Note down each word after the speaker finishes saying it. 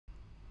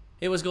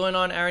Hey, what's going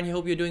on? Aaron here.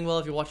 Hope you're doing well.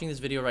 If you're watching this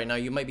video right now,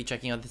 you might be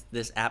checking out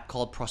this app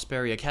called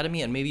Prosperi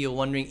Academy, and maybe you're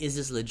wondering, is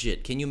this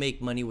legit? Can you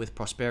make money with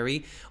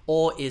Prosperi,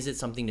 or is it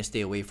something to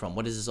stay away from?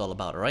 What is this all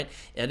about, all right?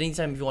 At any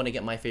time, if you want to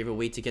get my favorite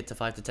way to get to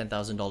 $5,000 to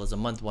 $10,000 a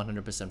month,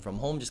 100% from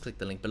home, just click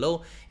the link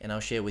below, and I'll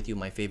share with you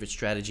my favorite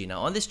strategy.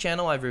 Now, on this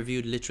channel, I've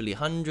reviewed literally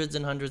hundreds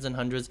and hundreds and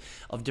hundreds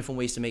of different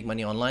ways to make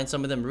money online.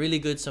 Some of them really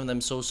good, some of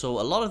them so-so.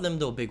 A lot of them,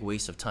 though, a big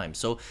waste of time.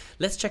 So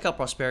let's check out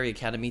Prosperi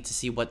Academy to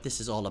see what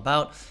this is all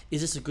about.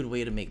 Is this a good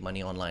way to make money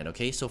online,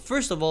 okay? So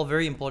first of all,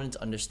 very important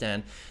to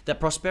understand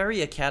that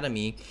Prosperi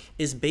Academy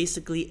is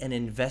basically an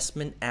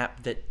investment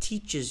app that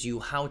teaches you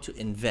how to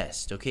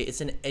invest, okay?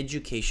 It's an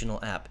educational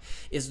app.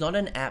 It's not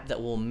an app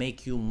that will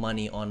make you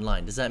money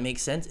online. Does that make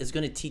sense? It's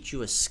going to teach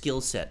you a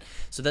skill set.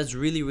 So that's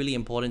really, really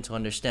important to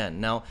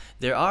understand. Now,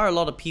 there are a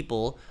lot of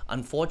people,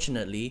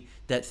 unfortunately,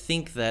 that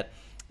think that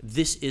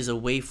this is a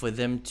way for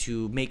them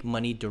to make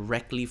money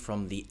directly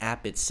from the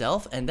app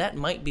itself, and that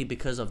might be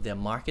because of their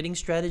marketing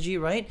strategy,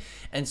 right?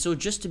 And so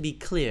just to be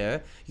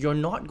clear, you're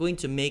not going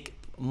to make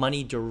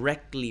money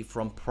directly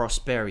from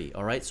Prosperi,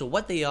 all right? So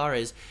what they are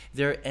is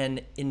they're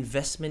an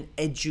investment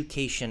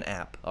education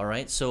app, all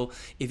right? So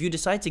if you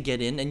decide to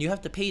get in, and you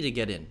have to pay to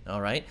get in, all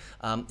right?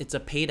 It's a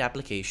paid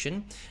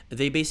application.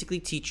 They basically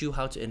teach you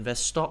how to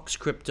invest stocks,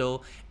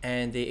 crypto,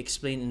 and they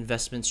explain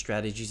investment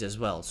strategies as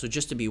well. So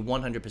just to be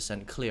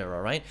 100% clear,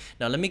 all right?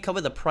 Now let me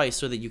cover the price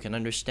so that you can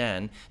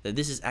understand that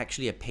this is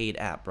actually a paid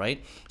app,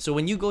 right? So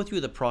when you go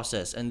through the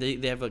process, and they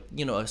have a,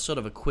 you know, a sort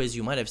of a quiz,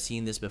 you might have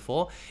seen this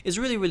before. It's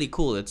really, really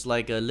cool. It's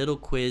like a little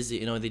quiz,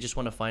 you know, they just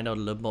want to find out a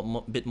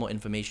little bit more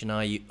information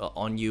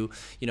on you,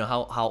 you know,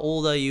 how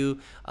old are you,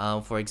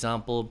 for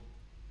example.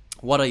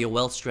 What are your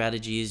wealth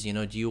strategies? You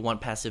know, do you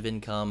want passive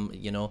income?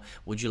 You know,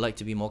 would you like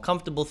to be more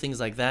comfortable? Things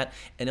like that.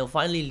 And it'll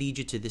finally lead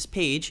you to this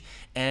page.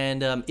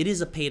 And it is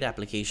a paid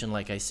application,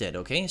 like I said,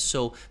 okay?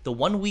 So the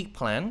 1 week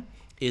plan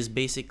is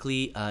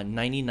basically it's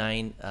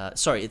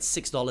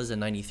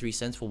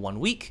 $6.93 for 1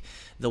 week.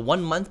 The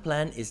 1 month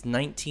plan is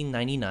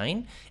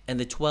 $19.99, and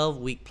the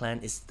 12-week plan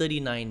is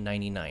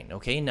 $39.99.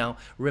 Okay, now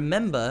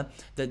remember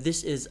that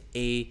this is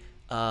a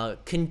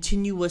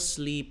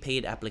continuously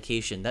paid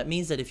application. That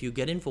means that if you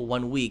get in for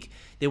 1 week,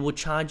 they will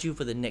charge you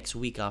for the next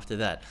week after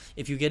that.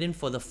 If you get in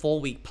for the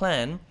 4-week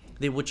plan,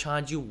 they will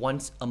charge you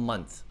once a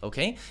month,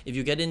 okay? If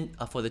you get in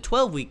for the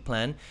 12-week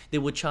plan, they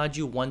will charge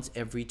you once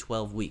every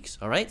 12 weeks,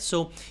 all right?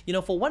 So, you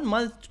know, for 1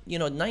 month, you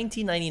know,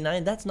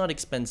 $19.99, that's not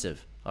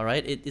expensive. All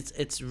right,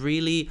 it's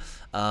really,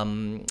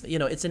 you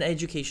know, it's an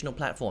educational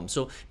platform.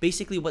 So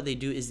basically what they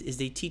do is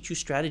they teach you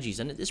strategies,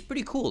 and it's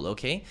pretty cool,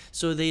 okay?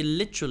 So they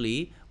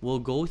literally will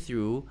go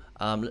through,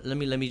 let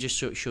me just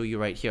show you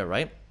right here,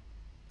 right?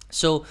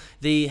 So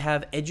they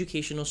have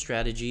educational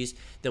strategies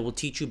that will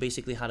teach you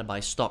basically how to buy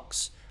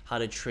stocks, how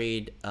to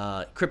trade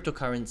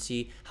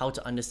cryptocurrency, how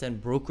to understand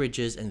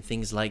brokerages and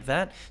things like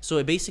that. So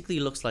it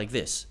basically looks like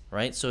this,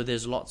 right? So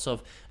there's lots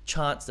of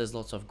charts, there's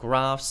lots of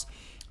graphs.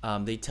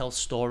 They tell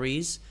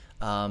stories,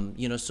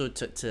 you know, so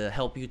to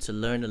help you to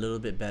learn a little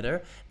bit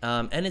better.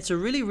 And it's a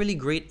really, really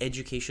great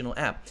educational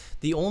app.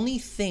 The only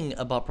thing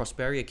about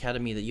Prosperi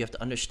Academy that you have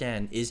to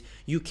understand is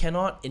you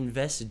cannot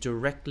invest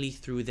directly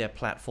through their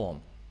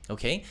platform,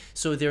 okay?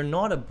 So they're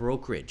not a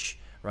brokerage,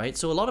 right?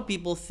 So a lot of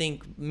people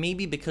think,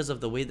 maybe because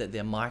of the way that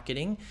they're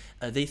marketing,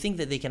 they think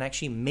that they can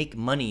actually make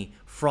money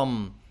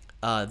from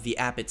the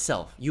app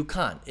itself. You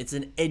can't. It's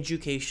an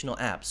educational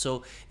app.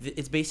 So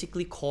it's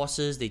basically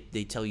courses. They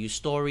tell you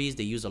stories.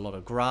 They use a lot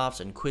of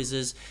graphs and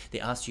quizzes. They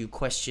ask you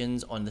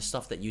questions on the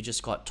stuff that you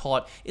just got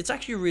taught. It's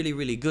actually really,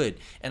 really good.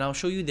 And I'll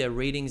show you their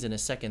ratings in a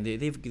second.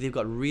 They've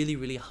got really,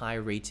 really high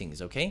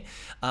ratings, okay?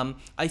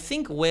 I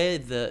think where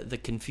the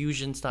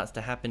confusion starts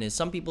to happen is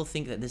some people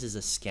think that this is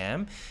a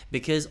scam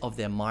because of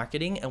their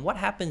marketing. And what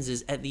happens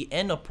is at the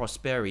end of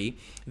Prosperi,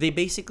 they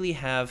basically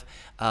have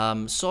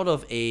sort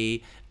of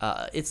a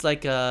it's like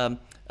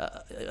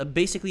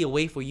basically a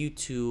way for you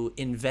to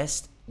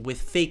invest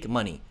with fake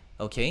money,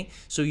 okay?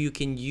 So you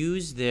can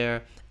use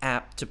their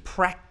app to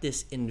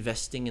practice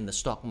investing in the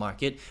stock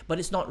market, but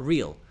it's not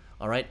real,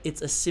 all right?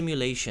 It's a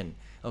simulation,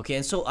 okay?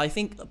 And so I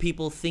think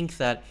people think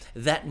that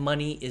that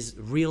money is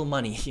real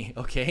money,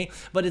 okay?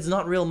 But it's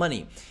not real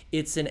money.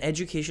 It's an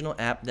educational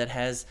app that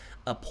has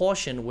a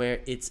portion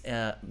where it's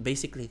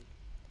basically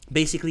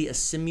a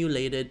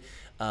simulated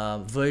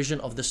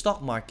version of the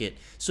stock market,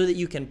 so that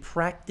you can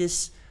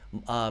practice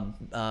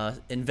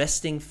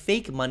investing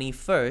fake money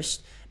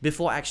first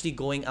before actually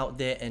going out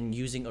there and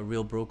using a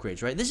real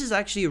brokerage, right? This is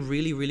actually a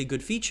really, really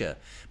good feature.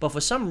 But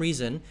for some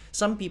reason,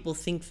 some people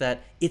think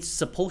that it's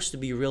supposed to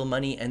be real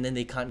money and then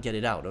they can't get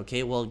it out,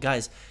 okay? Well,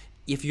 guys,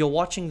 if you're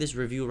watching this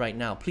review right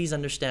now, please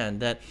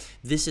understand that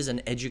this is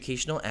an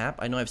educational app.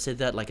 I know I've said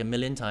that like a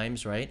million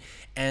times, right?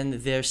 And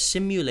their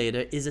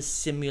simulator is a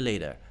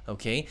simulator,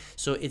 okay?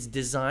 So it's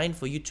designed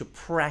for you to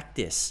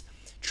practice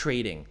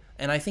trading.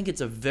 And I think it's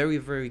a very,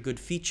 very good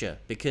feature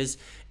because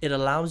it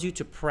allows you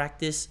to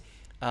practice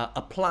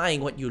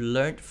applying what you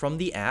learned from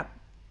the app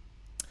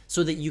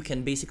so that you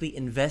can basically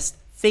invest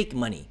fake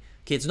money,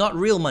 Okay, it's not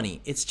real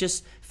money. It's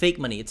just fake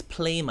money. It's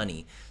play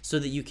money, so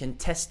that you can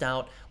test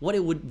out what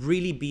it would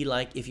really be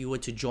like if you were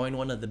to join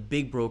one of the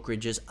big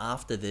brokerages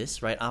after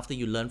this, right? After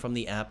you learn from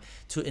the app,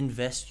 to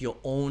invest your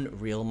own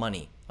real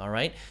money. All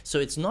right, so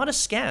it's not a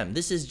scam.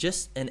 This is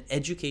just an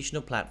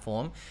educational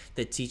platform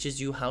that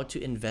teaches you how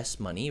to invest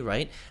money,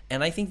 right?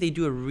 And I think they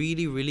do a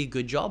really, really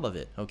good job of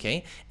it.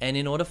 Okay, and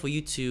in order for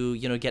you to,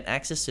 get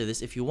access to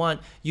this, if you want,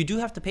 you do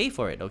have to pay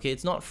for it. Okay,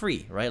 it's not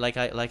free, right?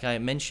 Like I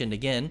mentioned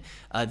again,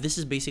 this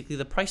is basically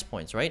the price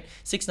points, right?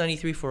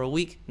 $6.93 for a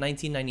week,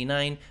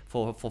 $19.99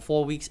 for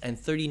 4 weeks, and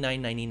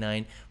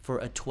 $39.99 for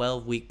a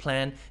 12-week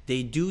plan.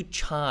 They do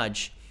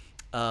charge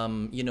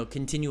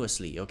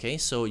continuously. Okay,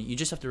 so you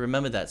just have to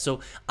remember that. So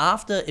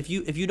after, if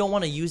you don't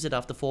want to use it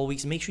after 4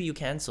 weeks, make sure you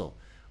cancel.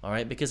 All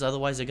right, because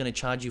otherwise they're going to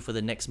charge you for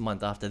the next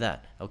month after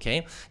that.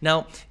 Okay,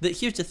 now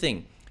here's the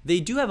thing. They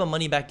do have a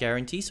money-back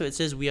guarantee. So it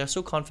says, we are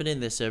so confident in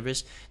their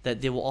service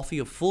that they will offer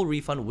you a full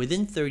refund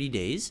within 30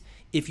 days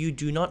if you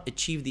do not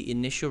achieve the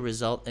initial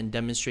result and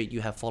demonstrate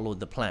you have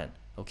followed the plan.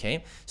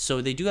 Okay, so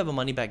they do have a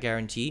money-back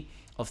guarantee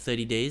of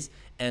 30 days,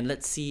 and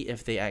let's see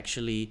if they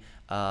actually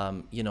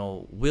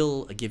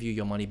will give you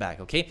your money back.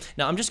 Okay,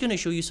 now I'm just going to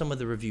show you some of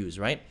the reviews,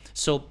 right?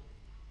 So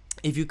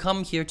if you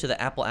come here to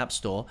the Apple App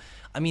Store,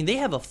 I mean, they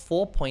have a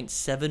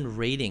 4.7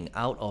 rating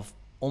out of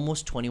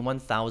almost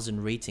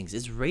 21,000 ratings.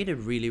 It's rated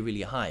really,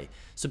 really high.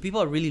 So people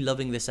are really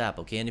loving this app,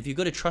 okay? And if you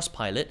go to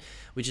Trustpilot,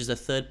 which is a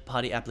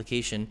third-party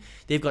application,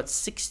 they've got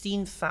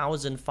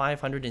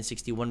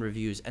 16,561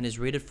 reviews and is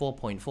rated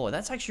 4.4.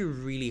 That's actually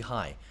really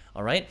high,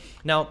 all right?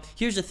 Now,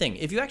 here's the thing.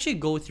 If you actually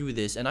go through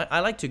this, and I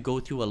like to go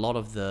through a lot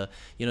of the,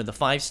 the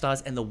 5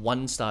 stars and the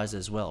 1 stars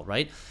as well,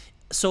 right?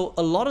 So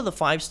a lot of the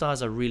 5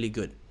 stars are really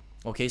good.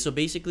 Okay, so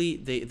basically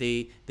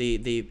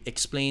they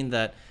explain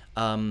that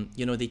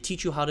they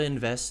teach you how to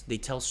invest, they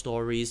tell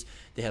stories,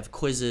 they have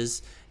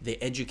quizzes, they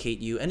educate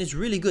you, and it's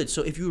really good.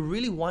 So if you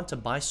really want to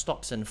buy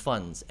stocks and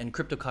funds and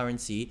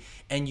cryptocurrency,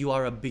 and you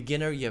are a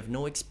beginner, you have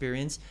no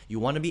experience, you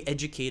want to be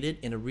educated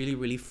in a really,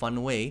 really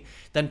fun way,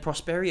 then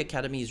Prosperi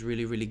Academy is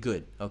really, really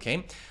good.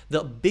 Okay,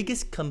 the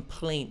biggest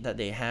complaint that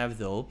they have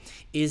though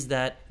is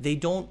that they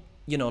don't,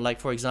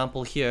 like for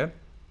example here,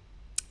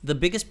 the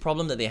biggest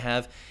problem that they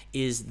have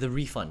is the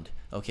refund.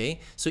 Okay,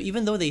 so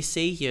even though they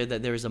say here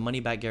that there is a money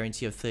back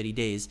guarantee of 30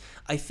 days,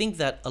 I think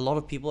that a lot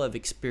of people have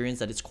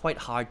experienced that it's quite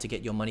hard to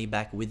get your money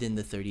back within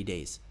the 30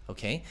 days.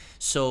 Okay,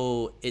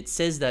 so it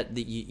says that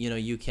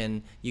you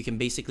can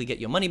basically get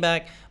your money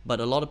back,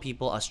 but a lot of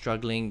people are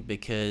struggling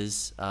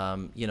because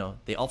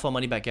they offer a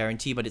money back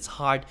guarantee, but it's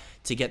hard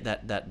to get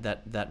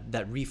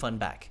that refund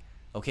back.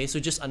 Okay,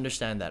 so just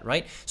understand that,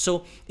 right?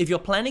 So if you're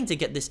planning to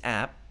get this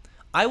app,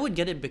 I would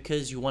get it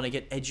because you want to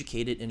get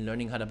educated in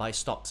learning how to buy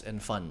stocks and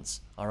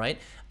funds, all right?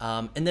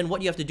 And then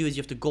what you have to do is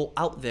you have to go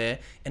out there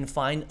and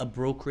find a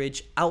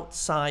brokerage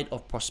outside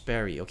of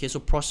Prosperi, okay? So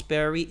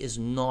Prosperi is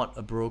not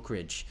a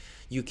brokerage.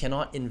 You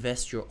cannot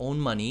invest your own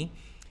money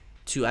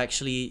to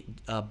actually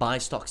buy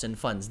stocks and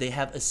funds. They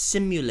have a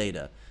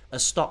simulator, a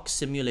stock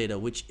simulator,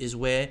 which is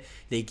where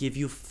they give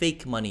you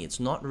fake money. It's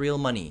not real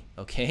money,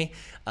 okay?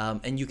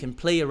 And you can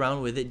play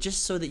around with it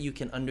just so that you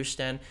can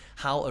understand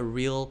how a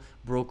real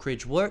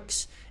brokerage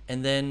works.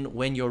 And then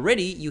when you're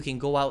ready, you can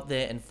go out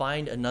there and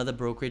find another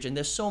brokerage. And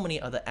there's so many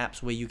other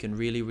apps where you can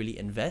really, really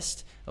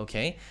invest,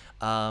 okay?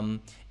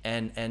 And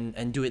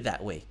do it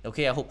that way,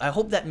 okay? I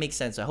hope that makes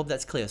sense. I hope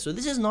that's clear. So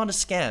this is not a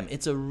scam.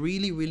 It's a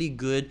really, really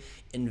good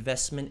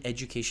investment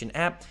education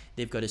app.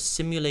 They've got a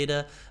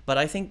simulator, but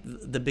I think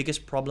the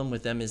biggest problem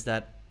with them is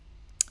that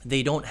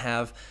they don't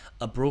have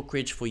a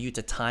brokerage for you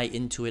to tie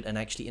into it and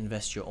actually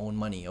invest your own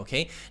money,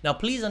 okay? Now,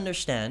 please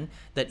understand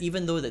that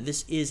even though that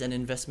this is an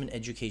investment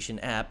education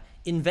app,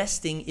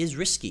 investing is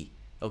risky,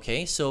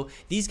 okay? So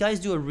these guys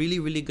do a really,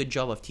 really good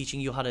job of teaching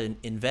you how to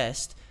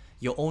invest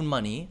your own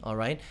money, all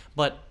right?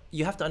 But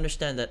you have to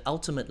understand that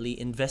ultimately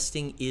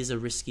investing is a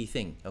risky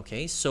thing,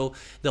 okay? So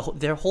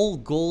their whole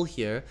goal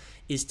here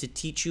is to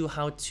teach you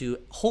how to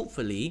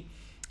hopefully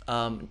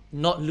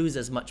not lose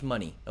as much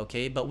money,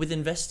 okay? But with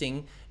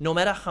investing, no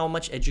matter how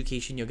much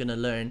education you're gonna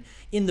learn,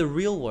 in the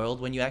real world,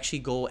 when you actually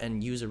go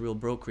and use a real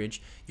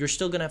brokerage, you're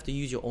still gonna have to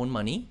use your own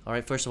money, all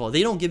right? First of all,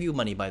 they don't give you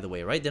money, by the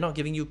way, right? They're not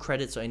giving you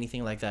credits or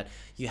anything like that.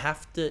 You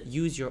have to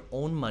use your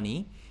own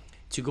money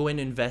to go and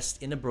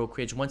invest in a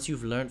brokerage once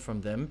you've learned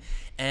from them,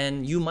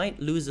 and you might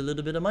lose a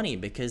little bit of money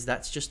because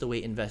that's just the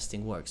way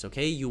investing works,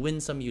 okay? You win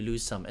some, you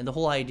lose some, and the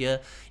whole idea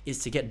is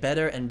to get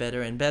better and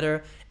better and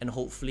better, and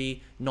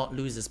hopefully not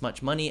lose as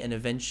much money, and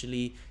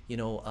eventually,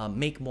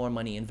 make more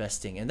money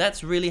investing. And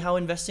that's really how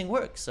investing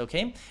works,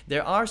 okay?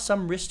 There are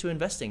some risks to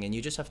investing, and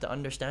you just have to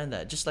understand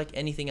that. Just like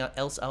anything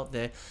else out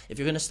there, if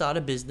you're going to start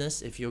a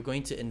business, if you're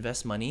going to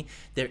invest money,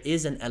 there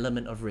is an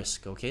element of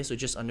risk, okay? So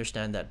just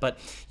understand that. But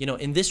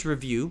in this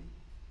review,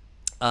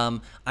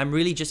 I'm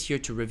really just here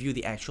to review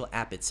the actual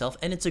app itself,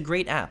 and it's a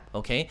great app,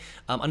 okay?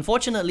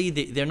 Unfortunately,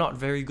 they're not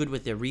very good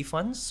with their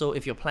refunds, so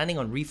if you're planning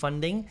on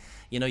refunding,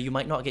 you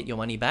might not get your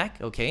money back,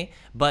 okay?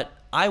 But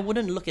I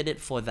wouldn't look at it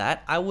for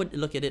that. I would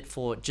look at it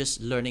for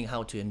just learning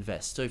how to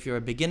invest. So if you're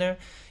a beginner,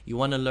 you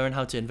want to learn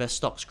how to invest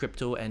stocks,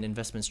 crypto, and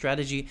investment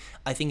strategy,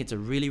 I think it's a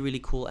really, really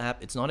cool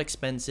app. It's not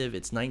expensive.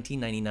 It's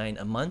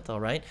 $19.99 a month, all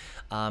right?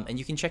 And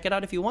you can check it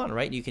out if you want,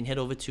 right? You can head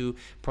over to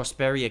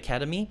Prosperi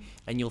Academy,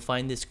 and you'll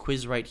find this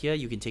quiz right here.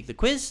 You can take the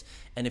quiz,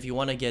 and if you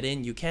want to get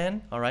in, you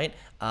can, all right?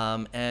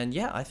 And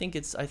yeah, I think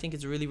it's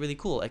really, really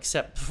cool,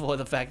 except for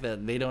the fact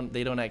that they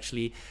don't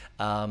actually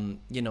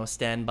you know,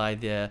 stand by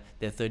their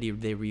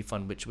 30-day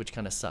refund, which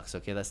kind of sucks.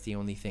 Okay, that's the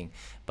only thing.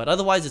 But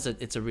otherwise,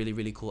 it's a really,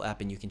 really cool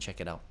app, and you can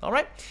check it out. All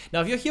right.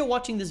 Now, if you're here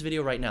watching this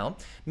video right now,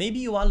 maybe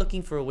you are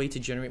looking for a way to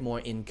generate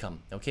more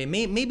income. Okay,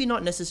 maybe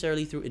not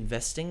necessarily through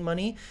investing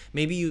money.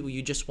 Maybe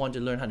you just want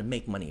to learn how to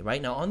make money.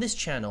 Right now on this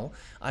channel,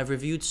 I've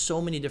reviewed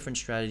so many different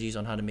strategies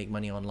on how to make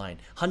money online,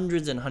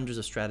 hundreds and hundreds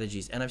of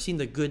strategies, and I've seen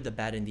the good, the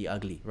bad, and the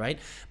ugly. Right.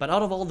 But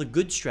out of all the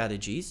good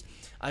strategies,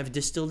 I've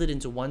distilled it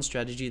into one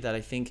strategy that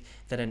I think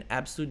that an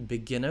absolute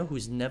beginner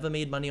who's never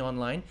made money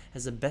online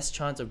has the best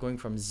chance of going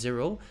from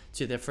zero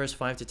to their first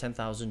 $5,000 to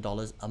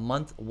 $10,000 a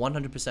month,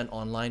 100%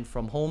 online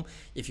from home.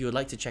 If you would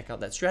like to check out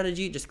that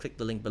strategy, just click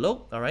the link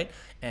below, all right?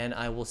 And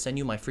I will send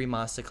you my free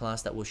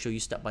masterclass that will show you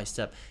step by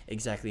step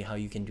exactly how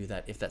you can do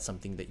that if that's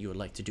something that you would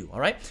like to do, all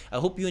right? I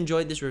hope you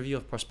enjoyed this review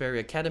of Prosperi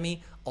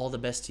Academy. All the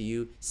best to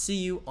you. See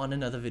you on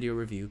another video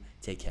review.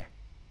 Take care.